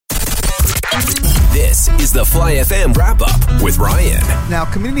This is the Fly FM Wrap-Up with Ryan. Now,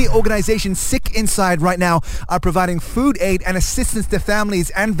 community organization Sick Inside right now are providing food aid and assistance to families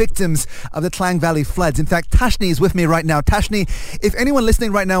and victims of the Klang Valley floods. In fact, Tashni is with me right now. Tashni, if anyone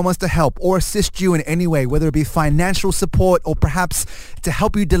listening right now wants to help or assist you in any way, whether it be financial support or perhaps to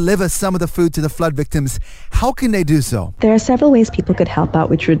help you deliver some of the food to the flood victims, how can they do so? There are several ways people could help out,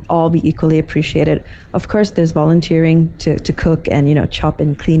 which would all be equally appreciated. Of course, there's volunteering to cook and, chop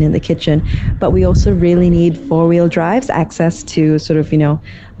and clean in the kitchen, but we also really need four-wheel drives, access to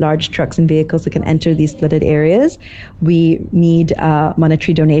large trucks and vehicles that can enter these flooded areas. We need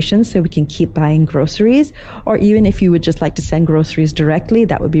monetary donations so we can keep buying groceries, or even if you would just like to send groceries directly,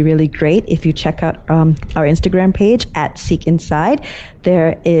 that would be really great. If you check out our Instagram page at Seek Inside,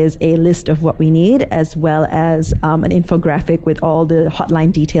 there is a list of what we need, as well as an infographic with all the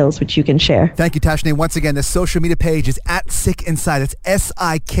hotline details which you can share. Thank you, Tashni. Once again, the social media page is at Sick Inside. It's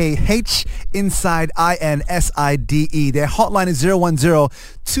SIKH Inside INSIDE. Their hotline is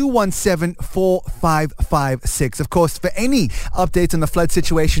 010-217-4556. Of course, for any updates on the flood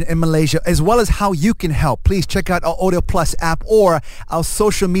situation in Malaysia, as well as how you can help, please check out our Audio Plus app or our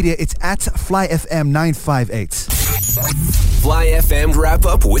social media. It's at FlyFM958. Fly FM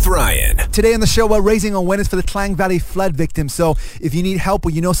Wrap-Up with Ryan. Today on the show, we're raising awareness for the Klang Valley flood victims. So if you need help or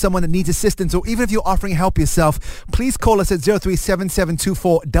you know someone that needs assistance, or even if you're offering help yourself, please call us at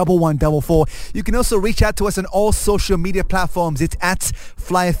 0377241144. You can also reach out to us on all social media platforms. It's at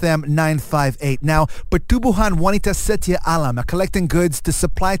FlyFM958. Now, Pertubuhan Wanita Setia Alam are collecting goods to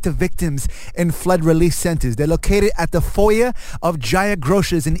supply to victims in flood relief centers. They're located at the foyer of Jaya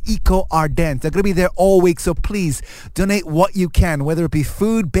Grocers in Eco Ardent. They're going to be there all week, so please donate what you can, whether it be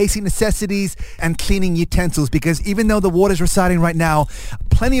food, basic necessities, and cleaning utensils, because even though the water's receding right now,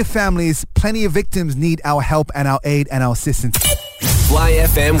 plenty of families, plenty of victims need our help and our aid and our assistance. Fly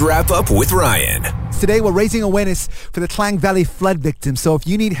FM Wrap-Up with Ryan. Today, we're raising awareness for the Klang Valley flood victims. So if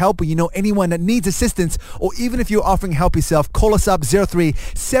you need help or you know anyone that needs assistance, or even if you're offering help yourself, call us up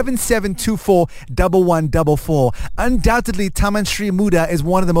 03-7724-1144. Undoubtedly, Taman Sri Muda is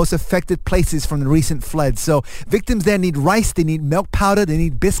one of the most affected places from the recent floods. So victims there need rice, they need milk powder, they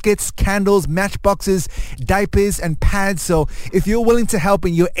need biscuits, candles, matchboxes, diapers, and pads. So if you're willing to help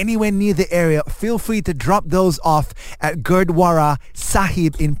and you're anywhere near the area, feel free to drop those off at Gurdwara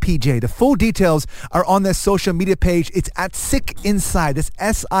Sahib in PJ. The full details are on their social media page. It's at Sick Inside. That's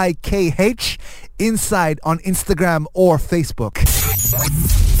SIKH Inside on Instagram or Facebook.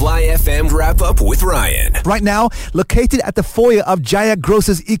 Fly FM Wrap-Up with Ryan. Right now, located at the foyer of Jaya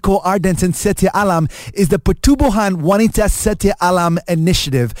Grocers Eco Ardent in Setia Alam is the Pertubuhan Wanita Setia Alam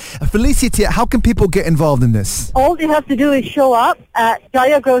initiative. Felicia, how can people get involved in this? All they have to do is show up at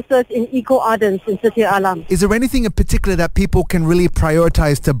Jaya Grocers in Eco Ardent in Setia Alam. Is there anything in particular that people can really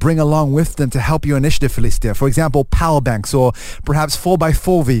prioritize to bring along with them to help your initiative, Felicia? For example, power banks or perhaps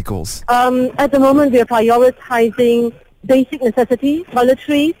 4x4 vehicles? At the moment, we are prioritizing basic necessities,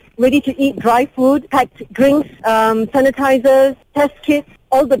 toiletries, ready-to-eat dry food, packed drinks, sanitizers, test kits,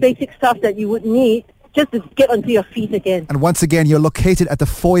 all the basic stuff that you would need just to get onto your feet again. And once again, you're located at the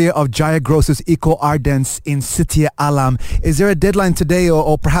foyer of Jaya Grocers Eco Ardents in Setia Alam. Is there a deadline today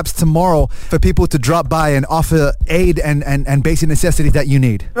or perhaps tomorrow for people to drop by and offer aid and basic necessities that you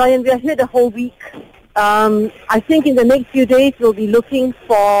need? Ryan, we are here the whole week. I think in the next few days, we'll be looking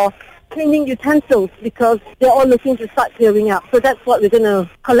for cleaning utensils because they're all looking to start clearing up. So that's what we're going to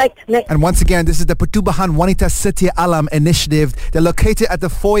collect next. And once again, this is the Pertubuhan Wanita Setia Alam initiative. They're located at the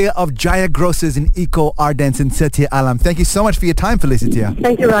foyer of Jaya Grocers in Eco Ardents in Setia Alam. Thank you so much for your time, Felicia.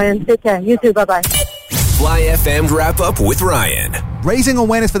 Thank you, Ryan. Take care. You too. Bye-bye. Fly FM Wrap-Up with Ryan. Raising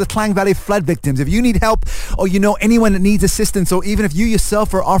awareness for the Klang Valley flood victims. If you need help or you know anyone that needs assistance, or even if you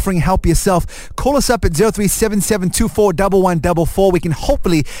yourself are offering help yourself, call us up at 03-7724-1144. We can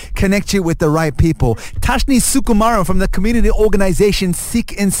hopefully connect you with the right people. Tashni Sukumaran from the community organization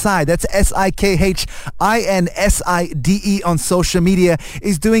Seek Inside, that's SIKH INSIDE on social media,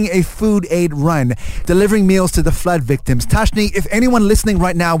 is doing a food aid run, delivering meals to the flood victims. Tashni, if anyone listening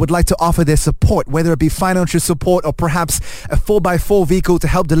right now would like to offer their support, whether it be financial support or perhaps a 4x4 vehicle to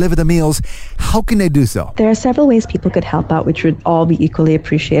help deliver the meals, how can they do so? There are several ways people could help out, which would all be equally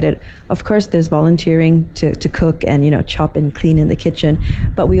appreciated. Of course, there's volunteering to cook and, chop and clean in the kitchen,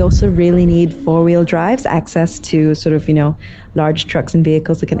 but we also really need four-wheel drives, access to large trucks and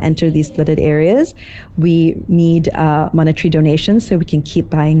vehicles that can enter these flooded areas. We need monetary donations so we can keep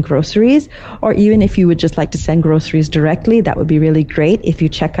buying groceries, or even if you would just like to send groceries directly, that would be really great. If you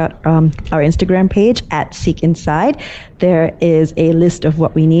check out our Instagram page at Seek Inside, there is a list of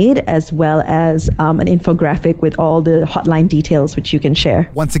what we need, as well as an infographic with all the hotline details which you can share.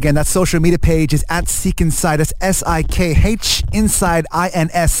 Once again, that social media page is at Seek Inside. That's SIKH Inside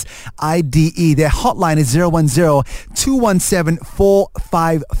INSIDE. Their hotline is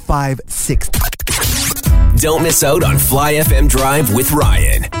 010-217-4556. Don't miss out on Fly FM Drive with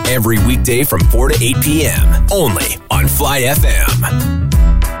Ryan. Every weekday from 4 to 8 p.m. Only on Fly FM.